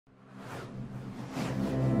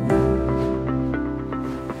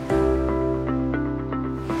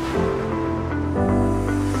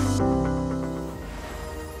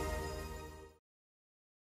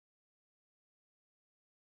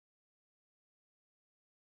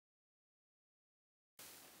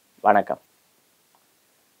Vanakkam.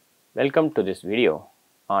 Welcome to this video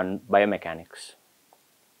on biomechanics.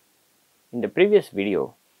 In the previous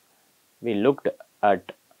video, we looked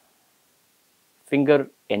at finger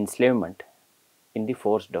enslavement in the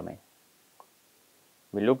force domain.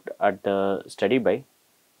 We looked at the study by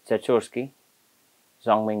Zatsiorsky,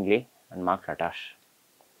 Zhongming Li and Mark Ratash,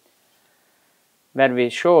 where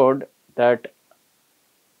we showed that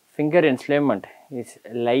finger enslavement is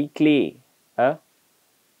likely a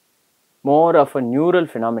more of a neural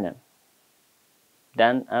phenomenon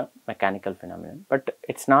than a mechanical phenomenon, but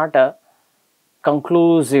it's not a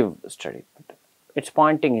conclusive study, but it's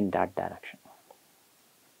pointing in that direction.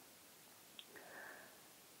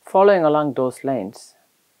 Following along those lines,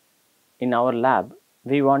 in our lab,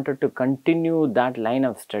 we wanted to continue that line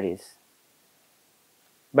of studies,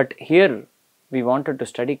 but here we wanted to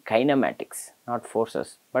study kinematics, not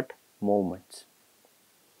forces, but movements.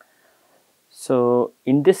 So,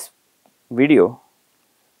 in this video,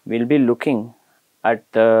 we will be looking at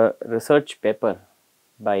the research paper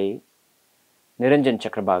by Niranjan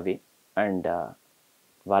Chakrabavi and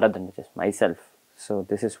Varadan, which is myself. So,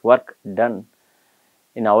 this is work done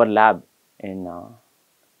in our lab in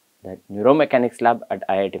the neuromechanics lab at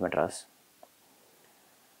IIT Madras.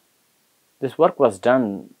 This work was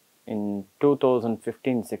done in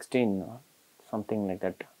 2015-16, something like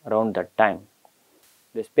that, around that time.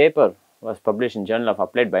 This paper was published in Journal of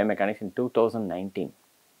Applied Biomechanics in 2019.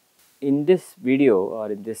 In this video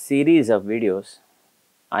or in this series of videos,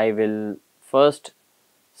 I will first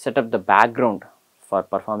set up the background for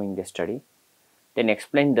performing this study, then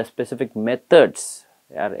explain the specific methods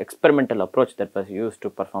or experimental approach that was used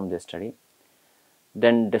to perform this study,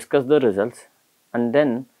 then discuss the results, and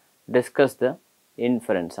then discuss the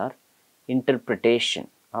inference or interpretation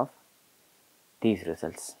of these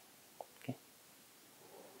results. Okay.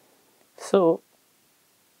 So,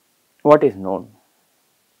 what is known?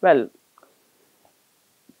 Well,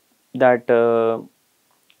 that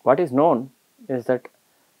what is known is that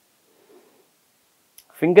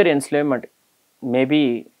finger enslavement may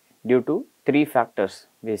be due to three factors.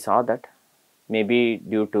 We saw that may be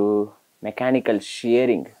due to mechanical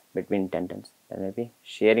shearing between tendons. There may be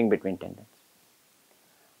shearing between tendons,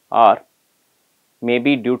 or may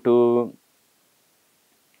be due to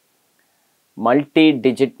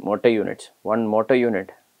multi-digit motor units. One motor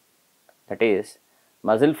unit, that is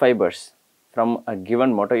muscle fibers from a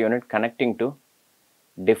given motor unit connecting to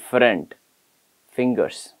different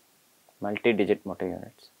fingers, multi-digit motor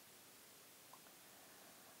units,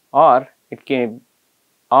 or it can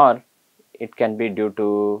be due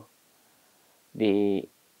to the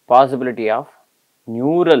possibility of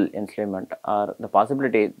neural enslavement, or the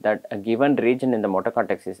possibility that a given region in the motor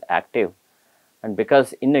cortex is active, and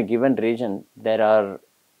because in a given region there are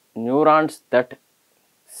neurons that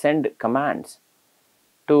send commands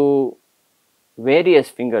to various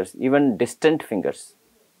fingers, even distant fingers,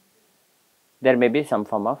 there may be some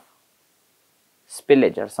form of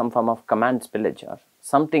spillage or some form of command spillage or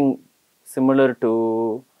something similar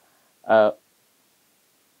to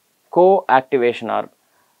co-activation or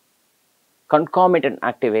concomitant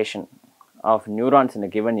activation of neurons in a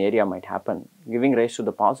given area might happen, giving rise to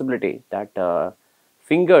the possibility that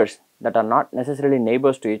fingers that are not necessarily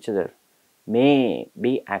neighbors to each other may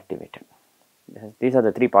be activated. These are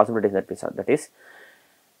the three possibilities that we saw. That is,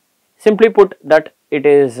 simply put, that it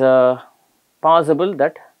is possible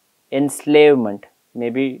that enslavement may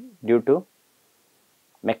be due to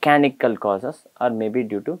mechanical causes or may be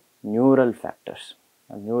due to neural factors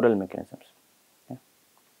or neural mechanisms. Okay.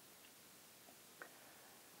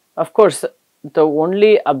 Of course, the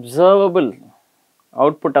only observable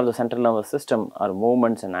output of the central nervous system are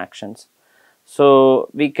movements and actions. So,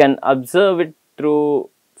 we can observe it through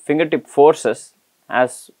fingertip forces,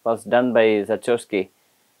 as was done by Zatsiorsky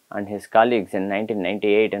and his colleagues in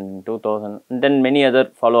 1998 and 2000, and then many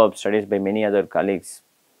other follow-up studies by many other colleagues.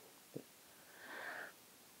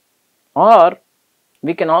 Or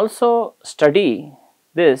we can also study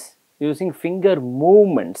this using finger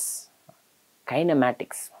movements,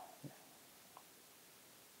 kinematics.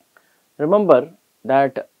 Remember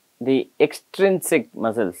that the extrinsic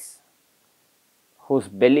muscles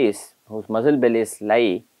whose muscle bellies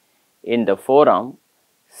lie in the forearm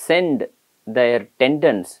send their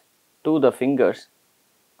tendons to the fingers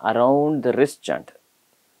around the wrist joint,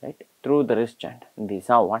 right, through the wrist joint. And we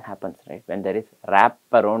saw what happens, right, when there is wrap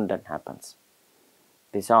around that happens.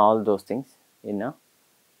 We saw all those things in a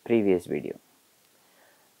previous video.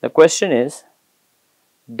 The question is,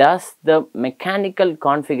 does the mechanical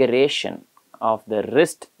configuration of the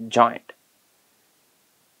wrist joint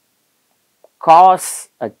cause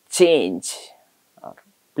a change or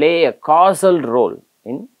play a causal role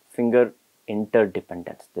in finger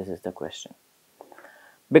interdependence? This is the question.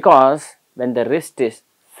 Because when the wrist is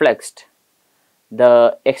flexed,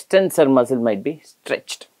 the extensor muscle might be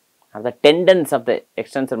stretched, or the tendons of the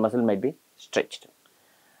extensor muscle might be stretched.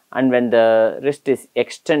 And when the wrist is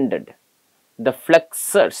extended, the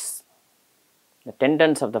flexors, the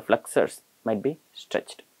tendons of the flexors might be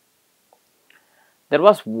stretched. There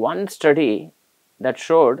was one study that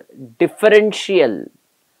showed differential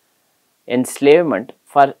enslavement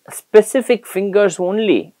for specific fingers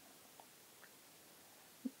only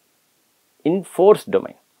in force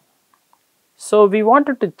domain. So, we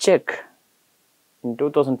wanted to check in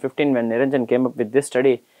 2015 when Niranjan came up with this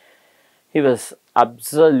study. He was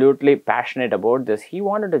absolutely passionate about this. He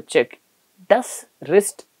wanted to check, does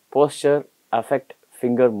wrist posture affect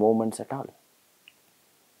finger movements at all?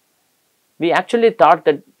 We actually thought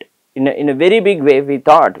that in a very big way, we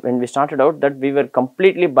thought when we started out that we were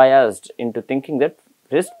completely biased into thinking that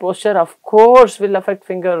wrist posture of course will affect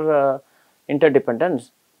finger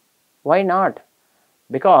interdependence. Why not?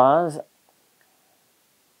 Because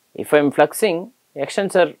if I am flexing,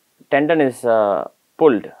 extensor tendon is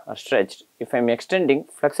pulled or stretched. If I am extending,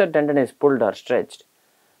 flexor tendon is pulled or stretched.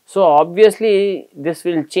 So, obviously, this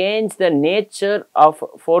will change the nature of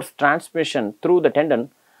force transmission through the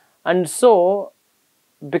tendon, and so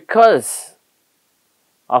because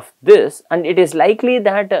of this, and it is likely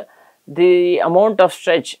that the amount of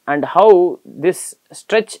stretch and how this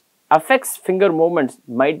stretch affects finger movements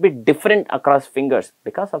might be different across fingers.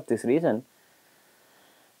 Because of this reason,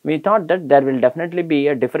 we thought that there will definitely be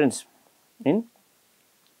a difference in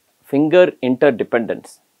finger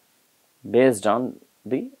interdependence based on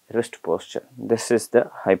the wrist posture. This is the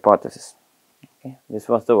hypothesis. Okay. This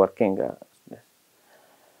was the working.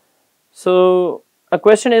 So, a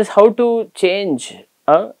question is how to change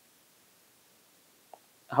how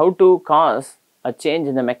to cause a change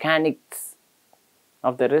in the mechanics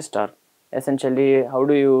of the wrist, or essentially how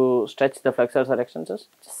do you stretch the flexors or extensors?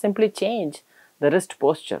 Just simply change the wrist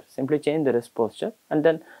posture, and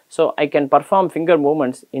then so I can perform finger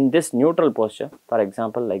movements in this neutral posture, for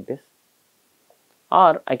example like this,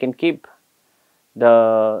 or I can keep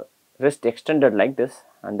the wrist extended like this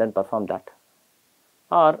and then perform that,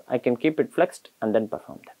 or I can keep it flexed and then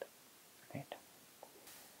perform that. Right.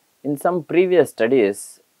 In some previous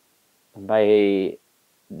studies by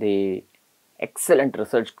the excellent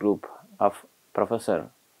research group of Professor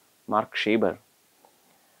Mark Schieber,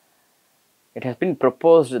 it has been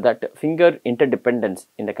proposed that finger interdependence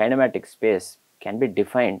in the kinematic space can be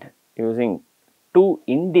defined using two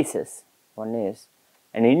indices. One is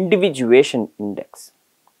an individuation index.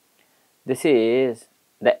 This is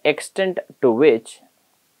the extent to which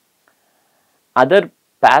other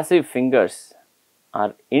passive fingers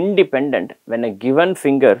are independent when a given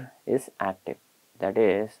finger is active. That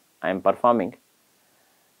is, I am performing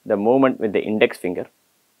the movement with the index finger,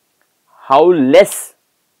 how less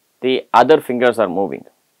the other fingers are moving.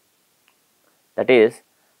 That is,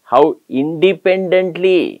 how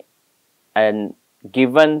independently a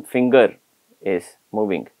given finger is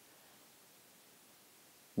moving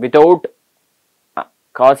without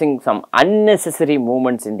causing some unnecessary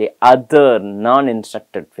movements in the other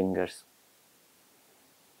non-instructed fingers.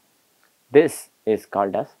 This is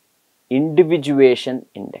called as individuation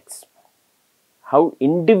index. How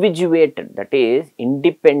individuated, that is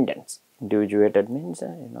independence. Individuated means,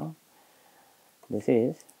 this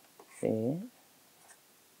is,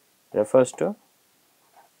 refers to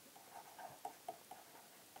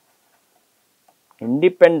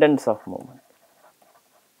independence of movement.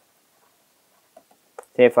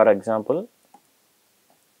 Say for example,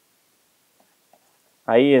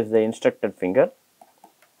 I is the instructed finger,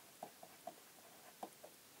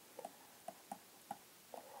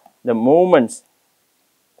 the movements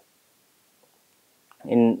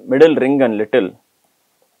in middle ring and little,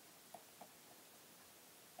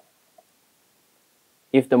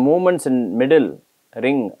 if the movements in middle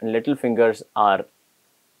ring and little fingers are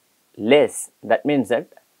less, that means that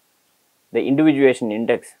the individuation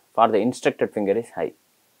index for the instructed finger is high.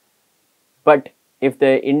 But if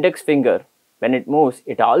the index finger, when it moves,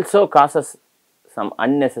 it also causes some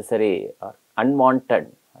unnecessary or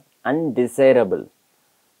unwanted, undesirable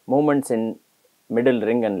movements in middle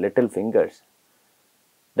ring and little fingers,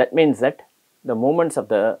 that means that the movements of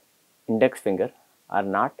the index finger are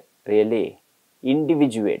not really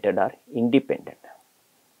individuated or independent,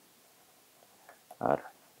 or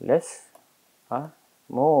less or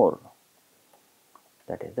more.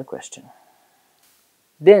 That is the question.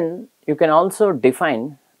 Then you can also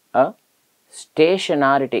define a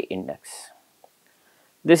stationarity index.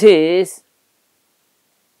 This is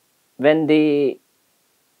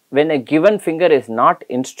when a given finger is not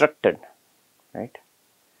instructed, right,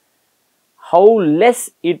 how less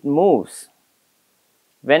it moves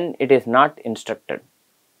when it is not instructed.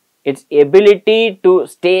 Its ability to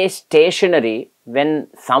stay stationary when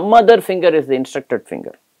some other finger is the instructed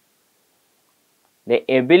finger. The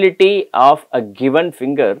ability of a given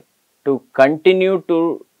finger to continue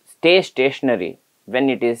to stay stationary when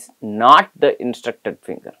it is not the instructed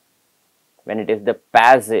finger, when it is the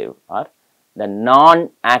passive or the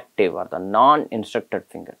non-active or the non-instructed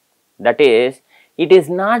finger. That is, it is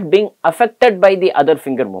not being affected by the other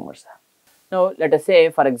finger movements. Now, let us say,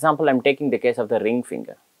 for example, I am taking the case of the ring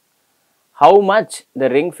finger. How much the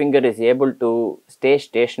ring finger is able to stay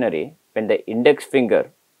stationary when the index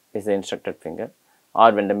finger is the instructed finger,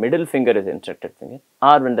 or when the middle finger is the instructed finger,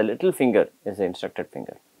 or when the little finger is the instructed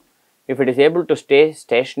finger. If it is able to stay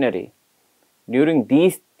stationary during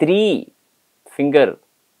these three finger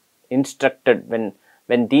instructed,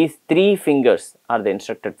 when these three fingers are the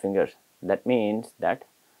instructed fingers, that means that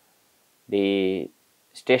the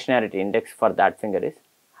stationarity index for that finger is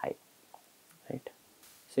high, right.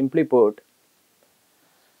 Simply put,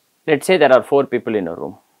 let us say there are 4 people in a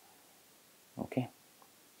room, okay.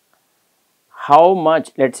 How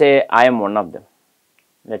much, let us say I am one of them,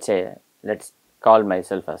 let us call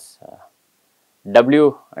myself as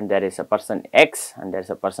W, and there is a person X, and there is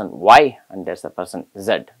a person Y, and there is a person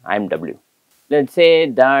Z. I am W. Let us say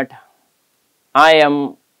that I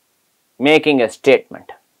am making a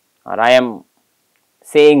statement, or I am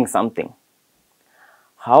saying something.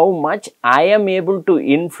 How much I am able to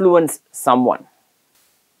influence someone?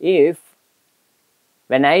 If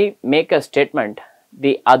when I make a statement,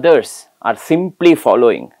 the others are simply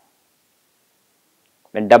following.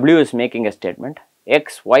 When W is making a statement,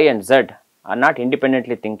 X, Y and Z are not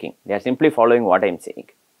independently thinking, they are simply following what I am saying.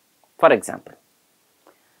 For example,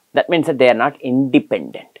 that means that they are not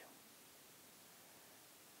independent.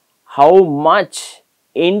 How much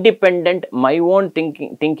independent my own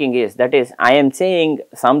thinking is, that is, I am saying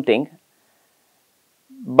something,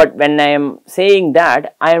 but when I am saying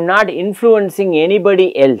that, I am not influencing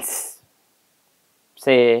anybody else.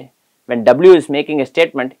 Say, when W is making a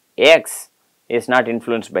statement, X is not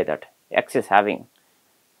influenced by that. X is having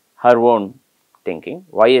her own thinking,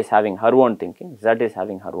 Y is having her own thinking, Z is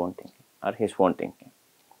having her own thinking or his own thinking.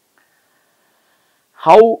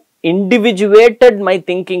 How individuated my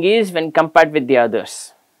thinking is when compared with the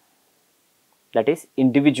others, that is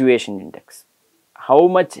individuation index. How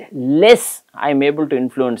much less I am able to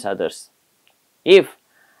influence others. If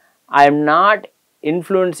I am not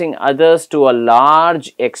influencing others to a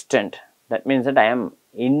large extent, that means that I am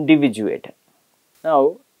individuated.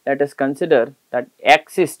 Now, let us consider that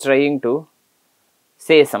X is trying to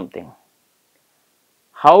say something.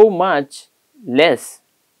 How much less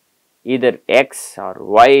either X or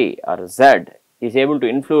Y or Z is able to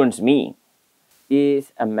influence me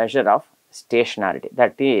is a measure of stationarity.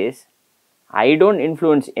 That is, I don't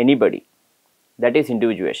influence anybody, that is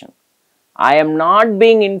individuation. I am not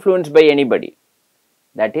being influenced by anybody,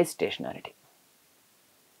 that is stationarity.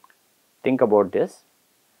 Think about this.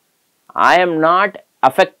 I am not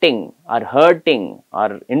affecting or hurting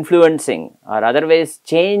or influencing or otherwise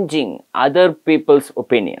changing other people's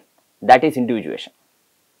opinion, that is individuation.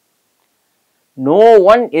 No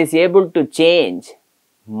one is able to change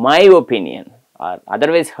my opinion or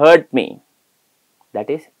otherwise hurt me, that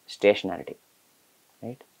is stationarity,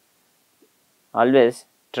 right. Always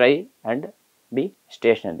try and be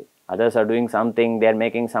stationary. Others are doing something, they are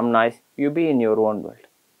making some noise, you be in your own world,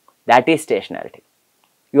 that is stationarity.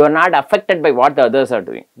 You are not affected by what the others are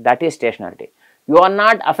doing, that is stationarity. You are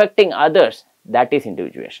not affecting others, that is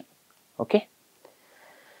individuation, okay.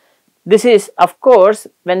 This is of course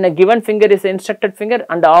when a given finger is the instructed finger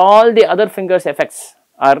and all the other fingers effects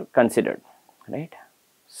are considered, right.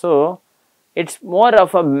 So, it is more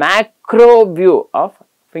of a macro view of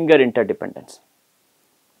finger interdependence.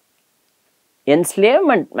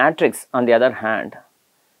 Enslavement matrix on the other hand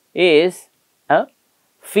is a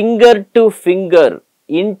finger to finger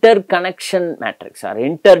interconnection matrix or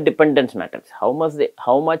interdependence matrix. How much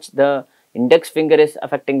the index finger is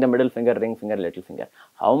affecting the middle finger, ring finger, little finger.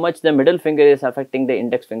 How much the middle finger is affecting the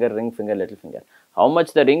index finger, ring finger, little finger. How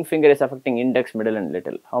much the ring finger is affecting index, middle and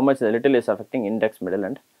little. How much the little is affecting index, middle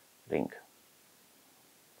and ring.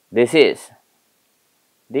 This is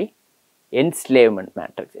the enslavement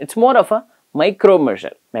matrix. It is more of a micro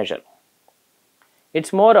measure. It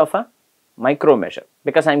is more of a micro measure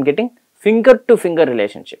because I am getting finger to finger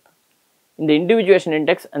relationship. In the individuation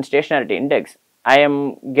index and stationarity index, I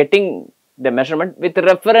am getting the measurement with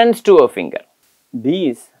reference to a finger.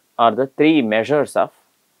 These are the 3 measures of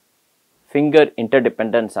finger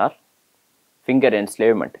interdependence or finger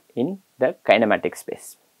enslavement in the kinematic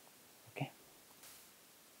space. Okay.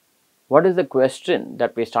 What is the question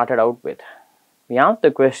that we started out with? We asked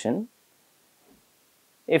the question,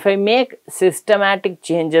 if I make systematic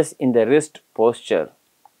changes in the wrist posture,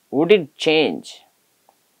 would it change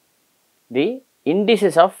the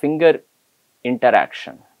indices of finger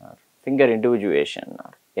interaction or finger individuation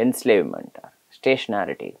or enslavement or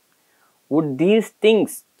stationarity? Would these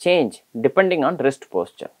things change depending on wrist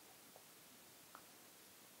posture?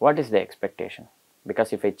 What is the expectation?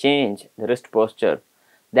 Because if I change the wrist posture,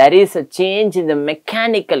 there is a change in the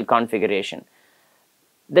mechanical configuration.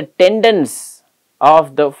 The tendons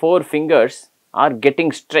of the four fingers are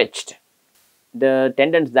getting stretched. The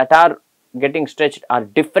tendons that are getting stretched are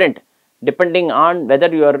different depending on whether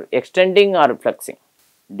you are extending or flexing.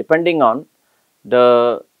 Depending on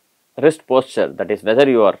the wrist posture, that is whether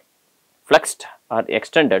you are flexed or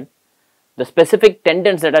extended, the specific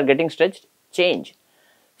tendons that are getting stretched change.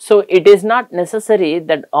 So, it is not necessary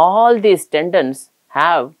that all these tendons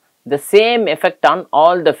have the same effect on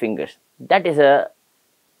all the fingers. That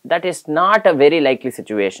is not a very likely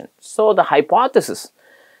situation. So, the hypothesis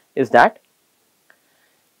is that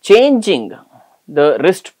changing the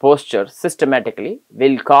wrist posture systematically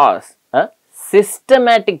will cause a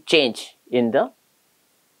systematic change in the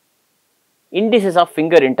indices of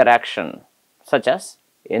finger interaction, such as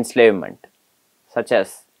enslavement, such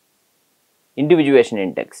as individuation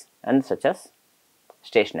index, and such as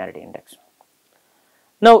stationarity index.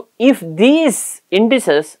 Now, if these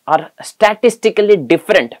indices are statistically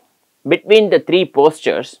different between the three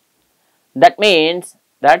postures, that means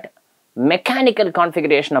that mechanical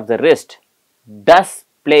configuration of the wrist does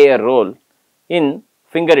play a role in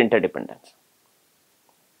finger interdependence.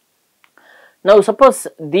 Now, suppose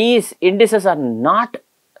these indices are not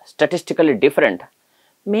statistically different,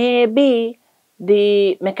 maybe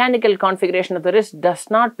the mechanical configuration of the wrist does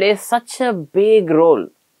not play such a big role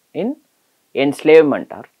in enslavement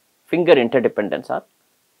or finger interdependence or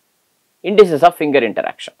indices of finger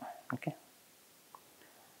interaction. Okay.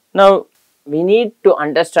 Now, we need to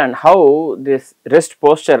understand how this wrist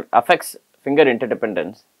posture affects finger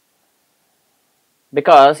interdependence,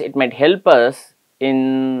 because it might help us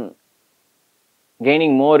in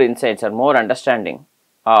gaining more insights or more understanding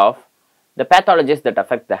of the pathologies that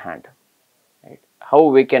affect the hand. Right? How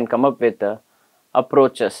we can come up with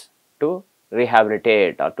approaches to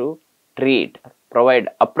rehabilitate or to treat, provide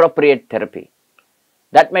appropriate therapy.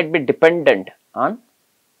 That might be dependent on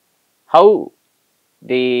how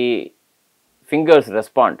the fingers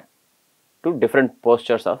respond to different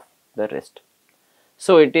postures of the wrist.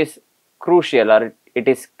 So, it is crucial or it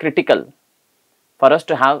is critical for us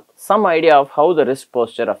to have some idea of how the wrist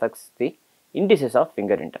posture affects the indices of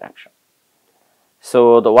finger interaction.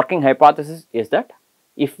 So, the working hypothesis is that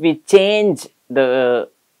if we change the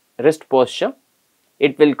wrist posture,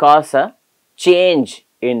 it will cause a change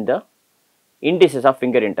in the indices of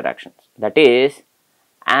finger interactions. That is,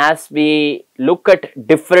 as we look at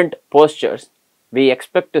different postures, we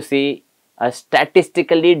expect to see a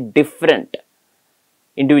statistically different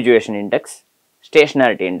individuation index,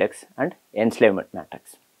 stationarity index, and enslavement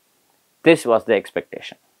matrix. This was the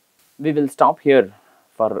expectation. We will stop here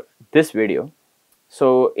for this video.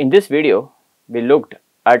 So, in this video, we looked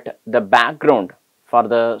at the background for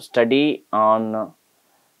the study on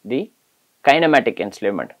the kinematic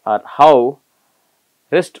enslavement, or how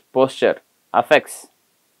wrist posture affects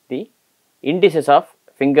the indices of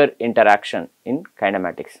finger interaction in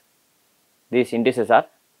kinematics. These indices are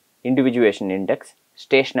individuation index,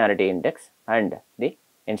 stationarity index, and the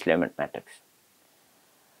enslavement matrix.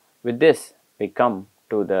 With this, we come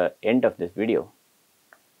to the end of this video.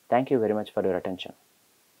 Thank you very much for your attention.